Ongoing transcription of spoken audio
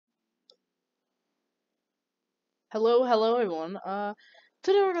Hello everyone.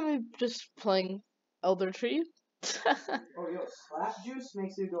 Today we're gonna be just playing Eldertree. Oh, yo, slap juice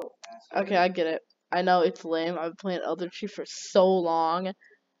makes you go faster. Okay, I get it. I know it's lame. I've been playing Eldertree for so long,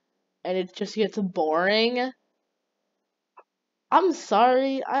 and it just gets boring. I'm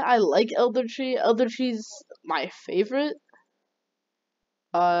sorry. I like Eldertree. Eldertree's my favorite.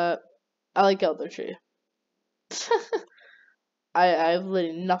 Uh, I like Eldertree. I have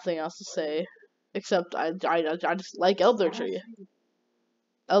literally nothing else to say except I just like Eldertree.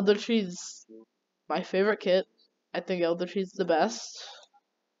 Eldertree's my favorite kit. I think Eldertree's the best.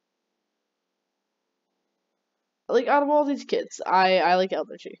 Like out of all these kits, I like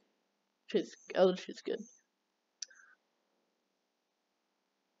Eldertree. Eldertree's good.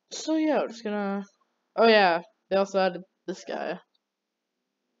 So yeah, we're just gonna. Oh yeah, they also added this guy.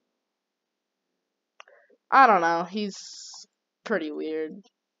 I don't know. He's pretty weird.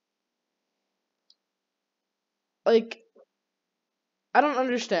 Like I don't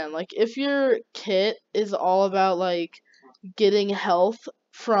understand. Like if your kit is all about like getting health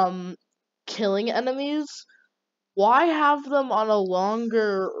from killing enemies, why have them on a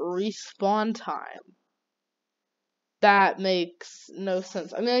longer respawn time? That makes no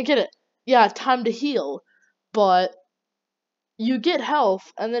sense. I mean, I get it. Yeah, time to heal, but you get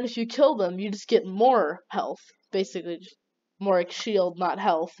health, and then if you kill them, you just get more health. Basically, just more like shield, not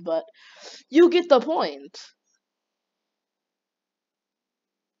health, but you get the point.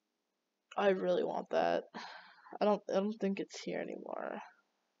 I really want that. I don't think it's here anymore.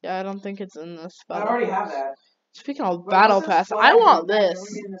 Yeah, I don't think it's in this I battle already have pass. that. Speaking of Wait, battle what's this pass, I flag want do? this. Let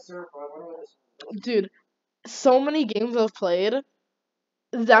me get in the server. I wonder what this is. Dude, so many games I've played,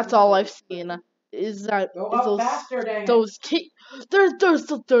 that's all I've seen. Is Go up those faster, dang it. those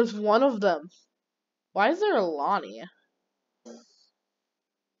there's one of them. Why is there a Lonnie?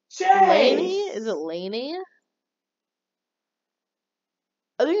 Laney? Is it Laney?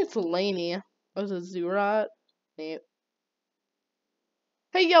 I think it's Laney. Or is it Zurat? Hey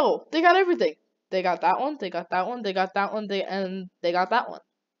yo, they got everything. They got that one, they got that one, they got that one, they got that one.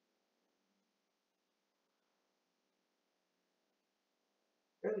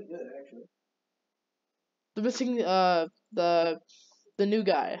 Really good, actually. They're missing the new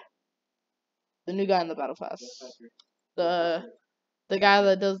guy. The new guy in the battle pass. The guy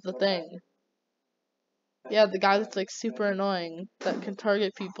that does the thing. Yeah, the guy that's like super annoying that can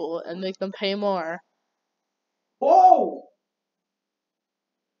target people and make them pay more. Whoa!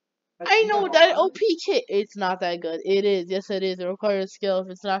 I know that OP kit. It's not that good. It is. Yes, it is. It requires skill.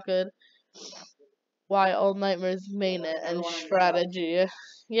 If it's not good, why All Nightmares main it and strategy.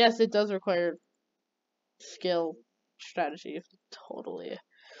 Yes, it does require skill, strategy. Totally.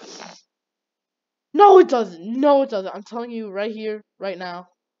 No, it doesn't. No, it doesn't. I'm telling you right here, right now.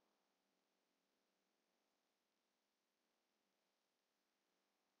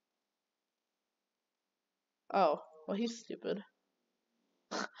 Oh, well, he's stupid.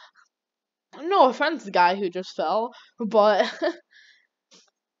 No offense, the guy who just fell, but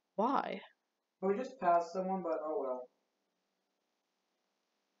why? We just passed someone, but oh well.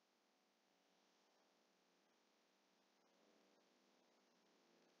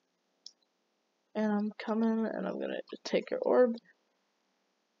 And I'm coming, and I'm gonna just take your orb.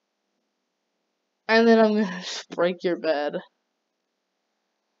 And then I'm gonna just break your bed.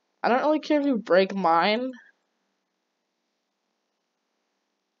 I don't really care if you break mine.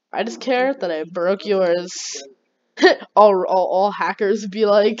 I just care that I broke yours. all hackers be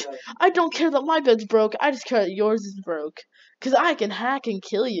like, I don't care that my bed's broke, I just care that yours is broke. Cause I can hack and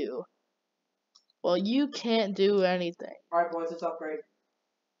kill you. Well, you can't do anything. Alright, boys, let's upgrade.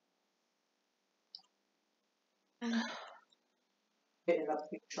 Get in that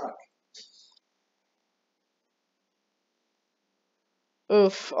big truck.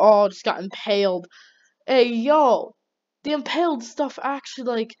 Oof, oh, just got impaled. Hey, yo, the impaled stuff actually,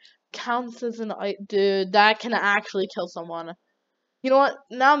 like, counts as an dude, that can actually kill someone. You know what?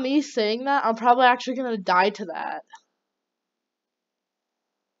 Now me saying that, I'm probably actually gonna die to that.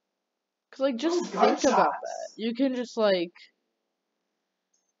 Cause like, just think about that. You can just like,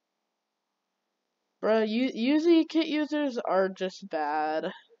 bruh, UZ kit users are just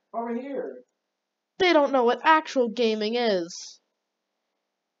bad. Over here. They don't know what actual gaming is.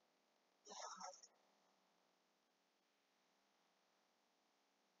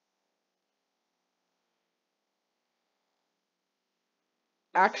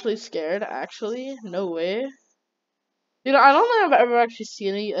 Actually scared? Actually? No way. You know, I don't think I've ever actually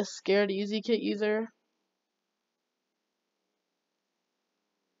seen a scared UZ kit user.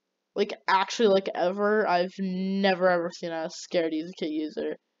 Like, actually, like, ever. I've never ever seen a scared UZ kit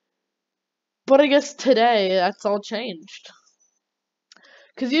user. But I guess today that's all changed.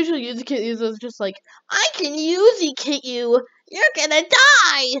 Because usually Yuzi Kit users just like, I can Yuzi Kit you! You're gonna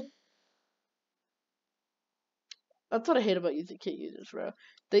die! That's what I hate about Yuzi Kit users, bro.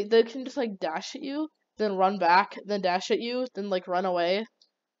 They can just like dash at you, then run back, then dash at you, then like run away,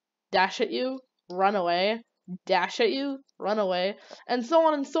 dash at you, run away, dash at you, run away, and so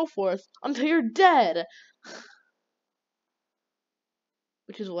on and so forth until you're dead.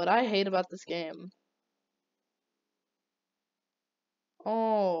 Which is what I hate about this game.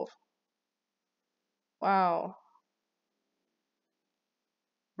 Oh. Wow.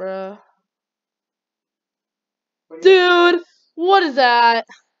 Bruh. Dude, what is that?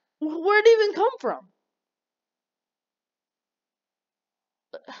 Where'd it even come from?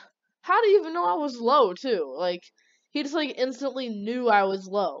 How do you even know I was low, too? Like, he just, like, instantly knew I was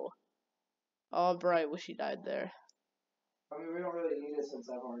low. Oh, bro, I wish he died there. I mean, we don't really need it since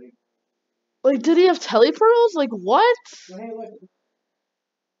I've already. Like, did he have telepearls? Like, what? Hey, look.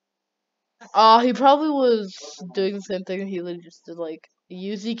 He probably was doing the same thing. He literally just did, like,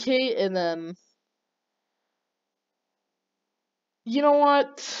 Yuzi Kate, and then... You know what?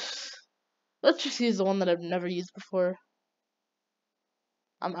 Let's just use the one that I've never used before.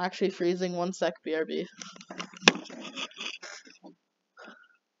 I'm actually freezing. 1 sec, BRB.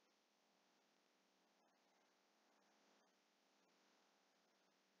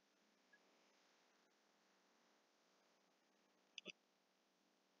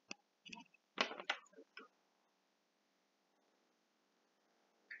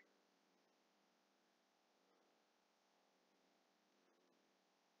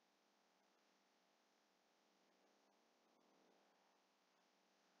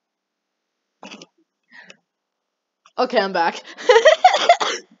 Okay, I'm back.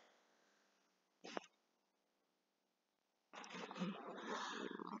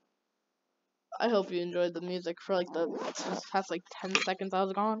 I hope you enjoyed the music for like the past like 10 seconds I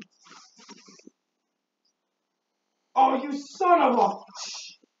was gone. Oh, you son of a!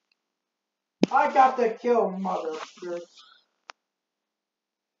 I got the kill, mother.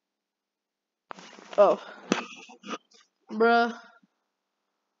 Oh. Bruh.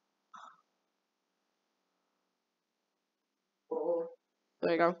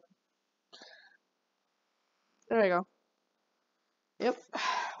 There you go. There you go. Yep.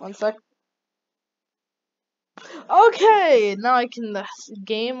 1 sec. Okay, now I can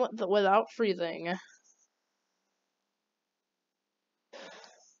game without freezing.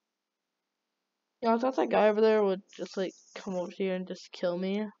 Yeah, I thought that guy over there would just like come over here and just kill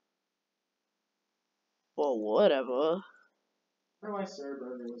me. Well, whatever. Where my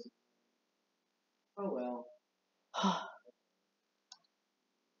server was. Oh well.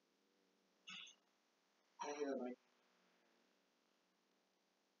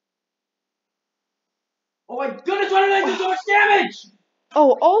 Oh my goodness, why did I do so much damage?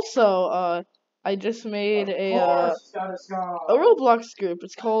 Oh, also, I just made a Roblox group.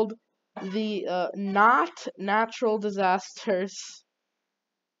 It's called the Not Natural Disasters.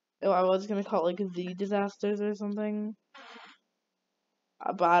 Oh, I was gonna call it like the Disasters or something.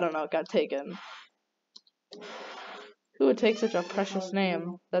 But I don't know, it got taken. Who would take such a precious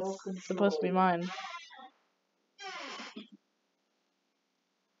name? That's supposed to be mine.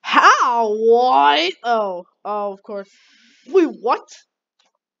 How? What? Oh, of course. Wait, what?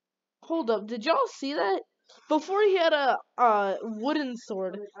 Hold up, did y'all see that? Before he had a wooden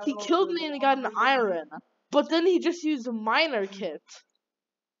sword, he killed me and he got an iron. But then he just used a miner kit.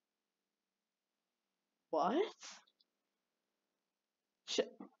 What?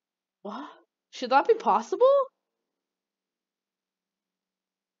 What? Should that be possible?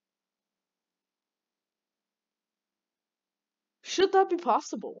 Should that be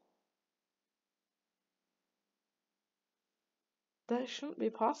possible? That shouldn't be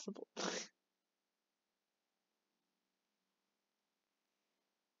possible.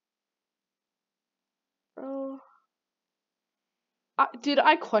 Bro. Dude,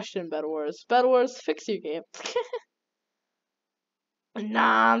 I question Bedwars. Bedwars, fix your game.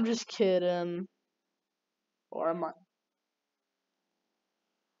 Nah, I'm just kidding. Or am I?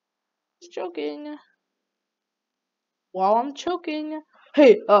 Just joking. While I'm choking.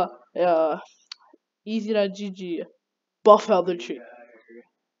 Hey, easy.gg. Buff Eldertree.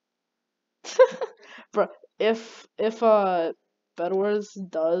 Bro, if Bedwars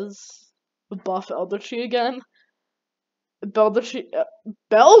does buff Eldertree again, Beldertree,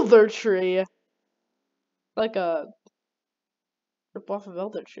 like a rip off of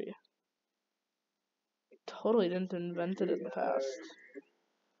Eldertree. Totally didn't invent it in the past.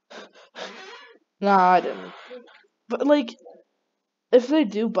 Nah, I didn't. But like, if they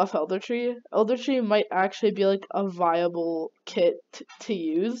do buff Eldertree might actually be like a viable kit to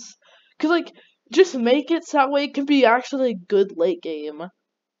use. Cause like just make it so that way it can be actually a good late game.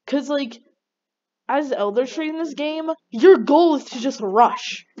 Cause like as Eldertree in this game, your goal is to just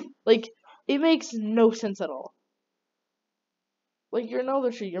rush. Like it makes no sense at all. Like you're an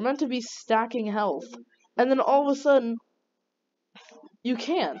Eldertree, you're meant to be stacking health, and then all of a sudden you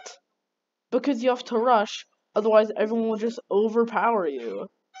can't because you have to rush. Otherwise, everyone will just overpower you.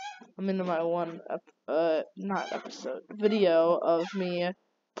 I'm into my not episode, video of me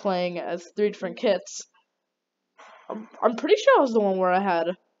playing as 3 different kits. I'm pretty sure I was the one where I had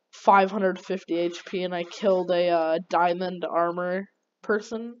 550 HP and I killed a diamond armor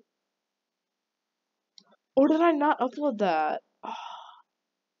person. Or did I not upload that?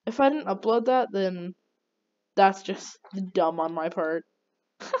 If I didn't upload that, then that's just dumb on my part.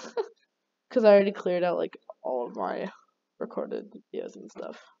 Because I already cleared out like all of my recorded videos and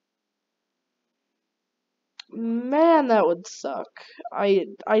stuff. Man, that would suck. I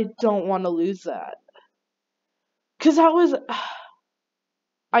don't want to lose that. Cause that was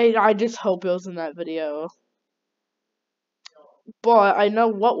I just hope it was in that video. But I know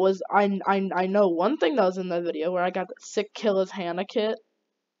what was I know one thing that was in that video where I got the sick kill as Hannah kit.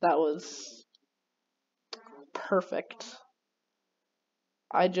 That was perfect.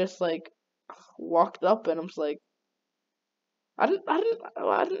 I just like walked up and I was like I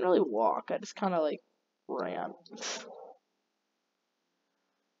didn't really walk. I just kind of like ran.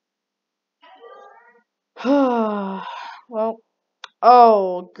 Well,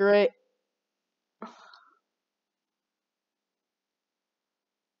 oh, great.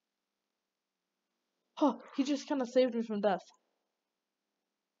 Oh, he just kind of saved me from death.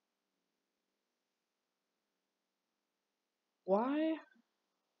 Why?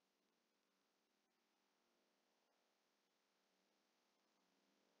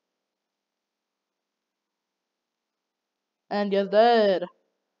 And you're dead.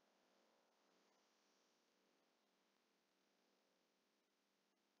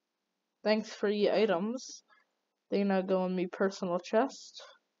 Thanks for your items. They now go in me personal chest.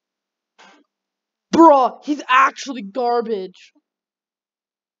 Bruh, he's actually garbage.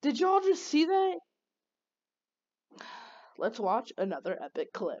 Did y'all just see that? Let's watch another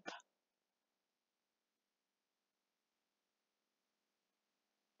epic clip.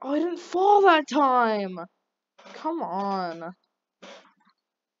 Oh, I didn't fall that time. Come on.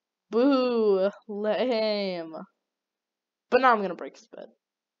 Boo. Lame. But now I'm gonna break his bed.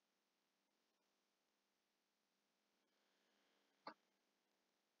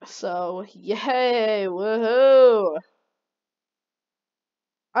 So, yay, woohoo.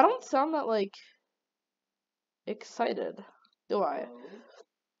 I don't sound that, like, excited, do I?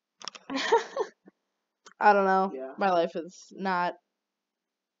 I don't know. Yeah. My life is not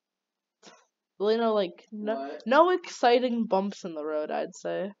really no exciting bumps in the road, I'd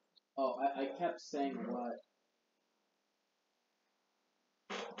say. Oh, I kept saying what?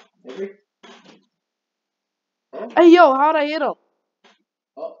 Maybe? Oh. Hey, yo, how'd I hit him?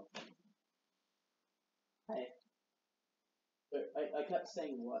 Oh. Hey. I kept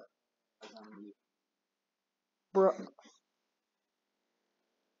saying what? Bro.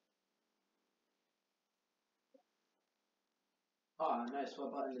 Oh, nice.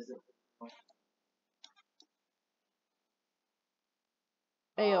 What button is it?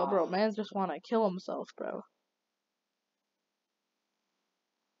 Hey, yo, bro, man's just wanna kill himself, bro.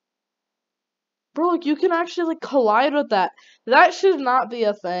 Bro, like, you can actually, like, collide with that. That should not be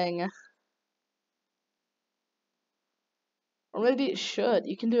a thing. Or maybe it should.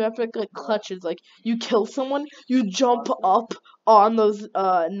 You can do epic, like, clutches. Like, you kill someone, you jump up on those,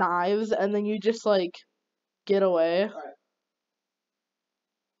 knives, and then you just, like, get away.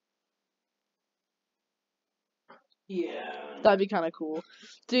 Yeah. That'd be kind of cool.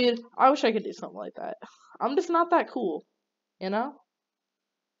 Dude, I wish I could do something like that. I'm just not that cool, you know?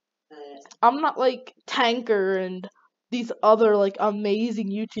 I'm not like Tanker and these other like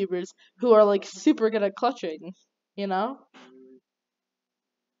amazing YouTubers who are like super good at clutching, you know?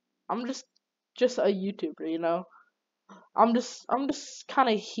 I'm just a YouTuber, you know? I'm just kind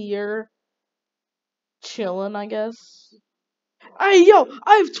of here chilling, I guess. Hey, yo,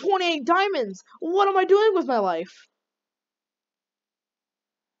 I have 28 diamonds. What am I doing with my life?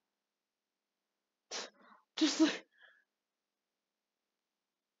 Just like,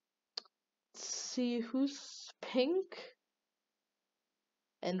 see who's pink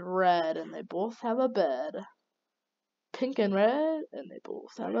and red, and they both have a bed. Pink and red, and they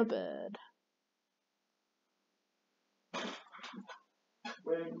both have a bed.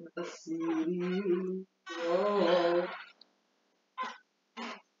 When the city, oh.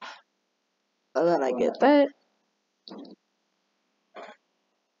 And then I get that.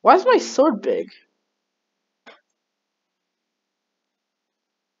 Why is my sword big?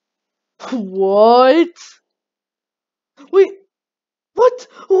 What? Wait, what?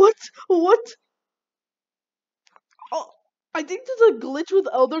 What? Oh, I think there's a glitch with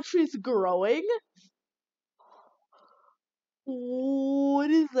Eldertree's growing.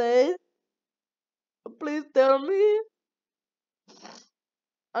 What is that? Please tell me.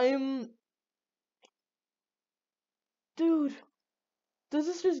 Dude, does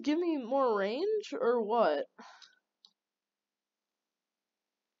this just give me more range or what?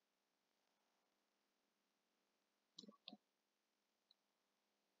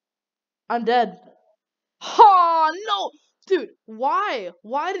 I'm dead. Ha, no! Dude, why?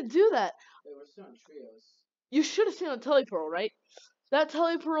 Why did it do that? Wait, we're still in trios. You should have seen the telepearl, right? That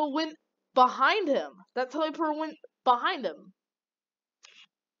telepearl went behind him. That telepearl went behind him.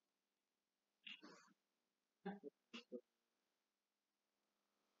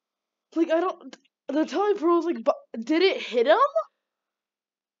 Like, I don't... The telepearl was like... Did it hit him?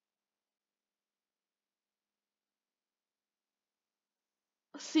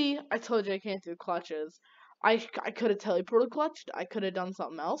 See, I told you I can't do clutches. I could have teleported clutched. I could have done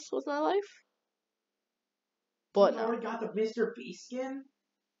something else with my life. But You no. already got the Mr. Beast skin?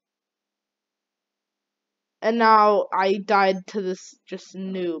 And now I died to this just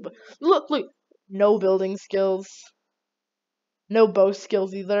noob. Look. No building skills. No bow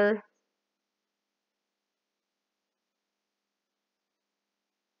skills either.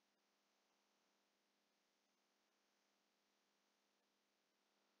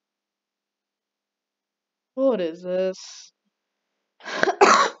 What is this?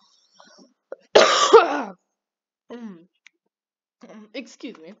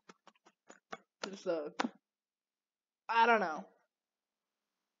 Excuse me. Just I don't know.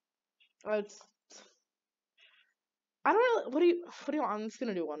 It's I don't really. What do you want? I'm just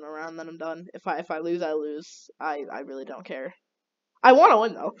gonna do one more round, then I'm done. If I lose, I lose. I really don't care. I want to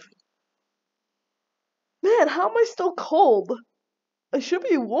win though. Man, how am I still cold? I should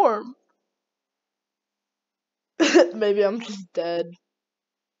be warm. Maybe I'm just dead.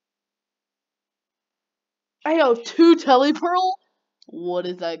 I have 2 telepearl? What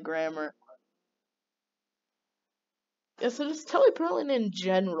is that grammar? Yeah, so just telepearling in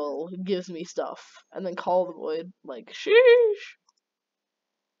general gives me stuff. And then Call of the Void, like, sheesh.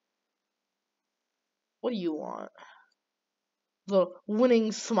 What do you want? The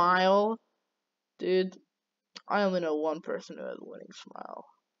winning smile? Dude, I only know one person who has a winning smile.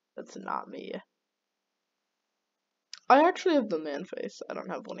 That's not me. I actually have the man face. I don't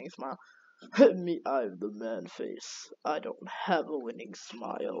have winning smile. Me, I have the man face. I don't have a winning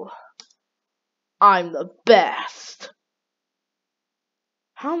smile. I'm the best.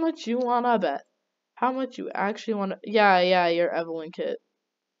 How much you wanna bet? How much you actually wanna? Yeah, you're Evelyn Kit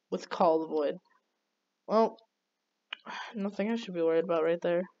with Call of the Void. Well, nothing I should be worried about right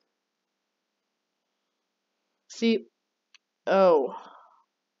there. See, oh,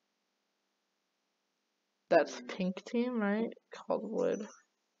 that's pink team, right? Call of the Void.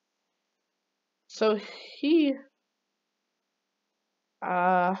 So he,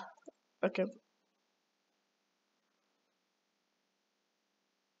 okay.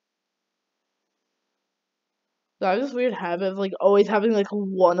 So I have this weird habit of like always having like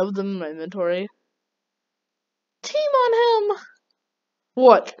one of them in my inventory. Team on him!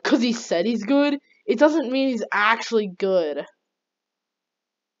 What? Because he said he's good? It doesn't mean he's actually good.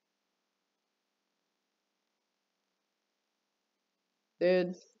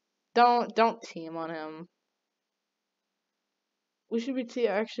 Dude, don't team on him. We should be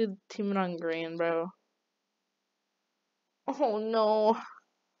actually teaming on green, bro. Oh no.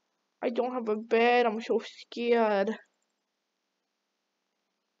 I don't have a bed. I'm so scared.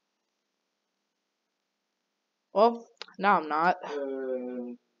 Well, now I'm not.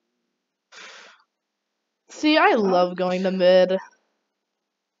 See, I love going to mid.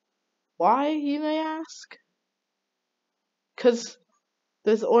 Why, you may ask? Because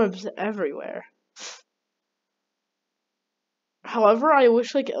there's orbs everywhere. However, I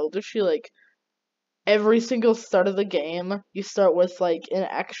wish like Eldertree, like every single start of the game, you start with like an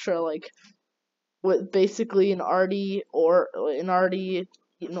extra like with basically an RD or an RD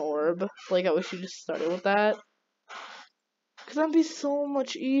an orb. Like I wish you just started with that. Cause that'd be so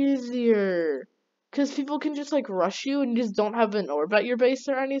much easier. Cause people can just like rush you and you just don't have an orb at your base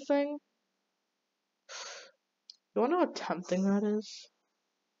or anything. You wanna know how tempting that is?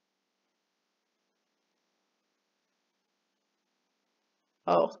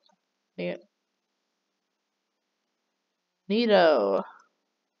 Oh, dang it. Neato.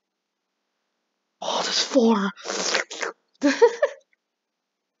 That's 4. Oh,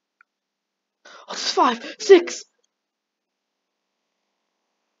 that's 5, 6.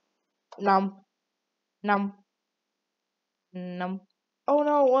 Num, num, num. Oh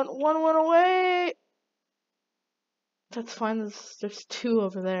no, one went away. That's fine. There's 2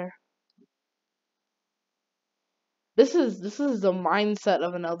 over there. This is the mindset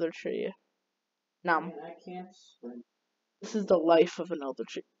of an Eldertree. Num. Man, I can't sprint. This is the life of an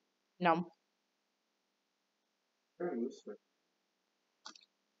Eldertree. Num.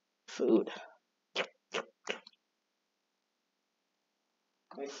 Food.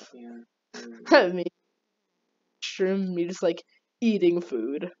 I can't. Me, me just like eating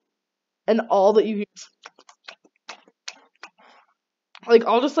food, and all that you hear is, like,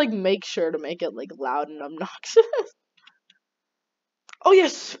 I'll just like make sure to make it like loud and obnoxious. Oh yeah,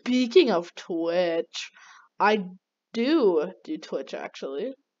 speaking of Twitch, I do Twitch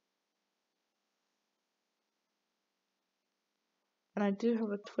actually, and I do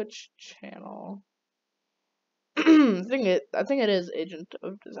have a Twitch channel. I think it is Agent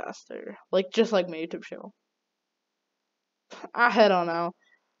of Disaster, like just like my YouTube channel. I don't know.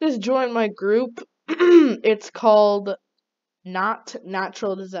 Just join my group. It's called Not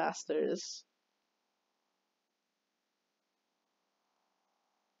Natural Disasters.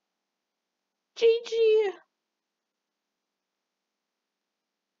 GG.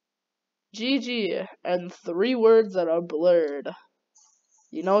 GG, and 3 words that are blurred.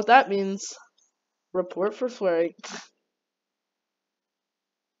 You know what that means? Report for swearing.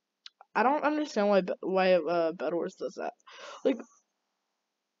 I don't understand why Bedwars does that. Like,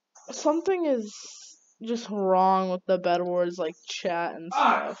 something is just wrong with the Bedwars like chat and stuff.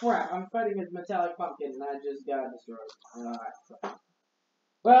 Ah, crap! I'm fighting his metallic pumpkin, and I just got destroyed. Crap.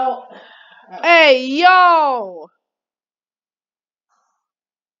 Well. Hey, yo!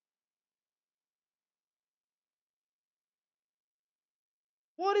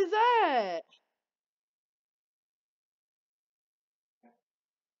 What is that?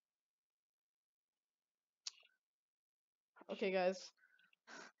 Okay, guys.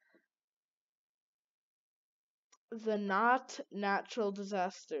 The Not Natural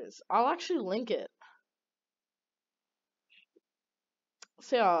Disasters. I'll actually link it.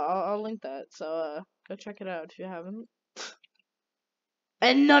 So yeah, I'll link that. So go check it out if you haven't.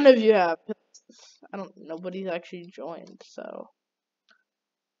 And none of you have. Nobody's actually joined, so.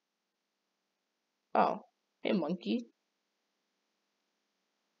 Oh, hey monkey.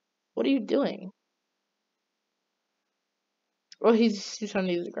 What are you doing? Well, he's trying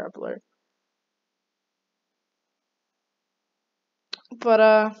to use a grappler.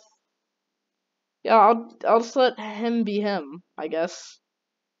 But yeah, I'll just let him be him, I guess.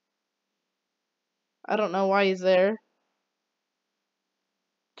 I don't know why he's there.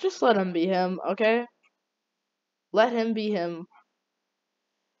 Just let him be him, okay? Let him be him.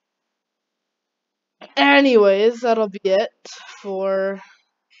 Anyways, that'll be it for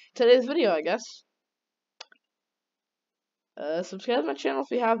today's video, I guess. Subscribe to my channel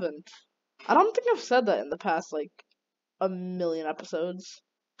if you haven't. I don't think I've said that in the past, like, a million episodes.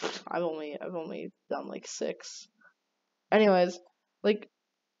 I've only done like 6. Anyways, like,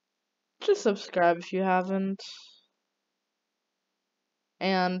 just subscribe if you haven't.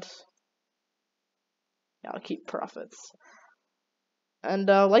 And yeah, I'll keep profits. And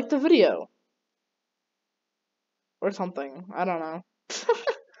like the video. Or something. I don't know.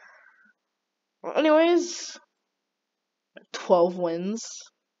 Well, anyways, 12 wins.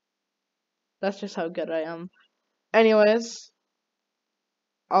 That's just how good I am. Anyways,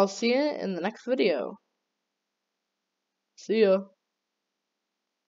 I'll see you in the next video. See ya.